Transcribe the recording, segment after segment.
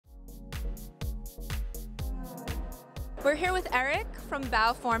We're here with Eric from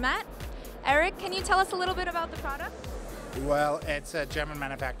Bauformat. Eric, can you tell us a little bit about the product? Well, it's a German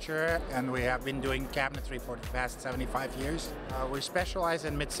manufacturer, and we have been doing cabinetry for the past 75 years. We specialize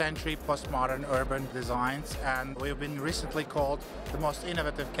in mid-century, postmodern, urban designs, and we've been recently called the most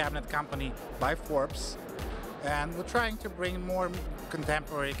innovative cabinet company by Forbes. And we're trying to bring more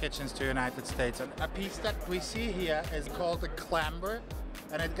contemporary kitchens to the United States. And a piece that we see here is called the Clamber,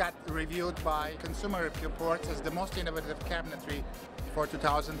 and it got reviewed by Consumer Reports as the most innovative cabinetry for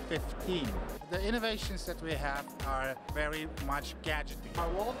 2015. The innovations that we have are very much gadgety. Our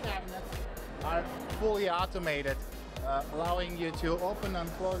wall cabinets are fully automated, allowing you to open and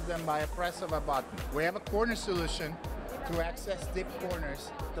close them by a press of a button. We have a corner solution to access deep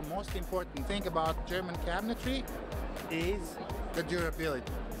corners. The most important thing about German cabinetry is the durability.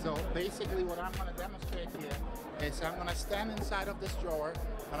 So basically what I'm going to demonstrate here is I'm going to stand inside of this drawer,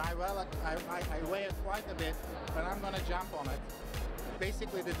 and I weigh it quite a bit, and I'm going to jump on it.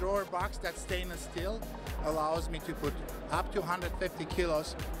 Basically the drawer box, that's stainless steel, allows me to put up to 150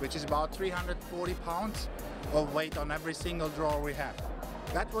 kilos, which is about 340 pounds of weight on every single drawer we have.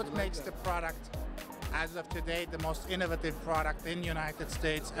 That's what makes the product, as of today, the most innovative product in the United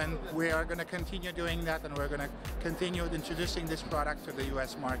States, and we are going to continue doing that, and we're going to continue introducing this product to the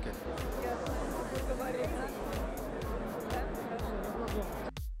US market.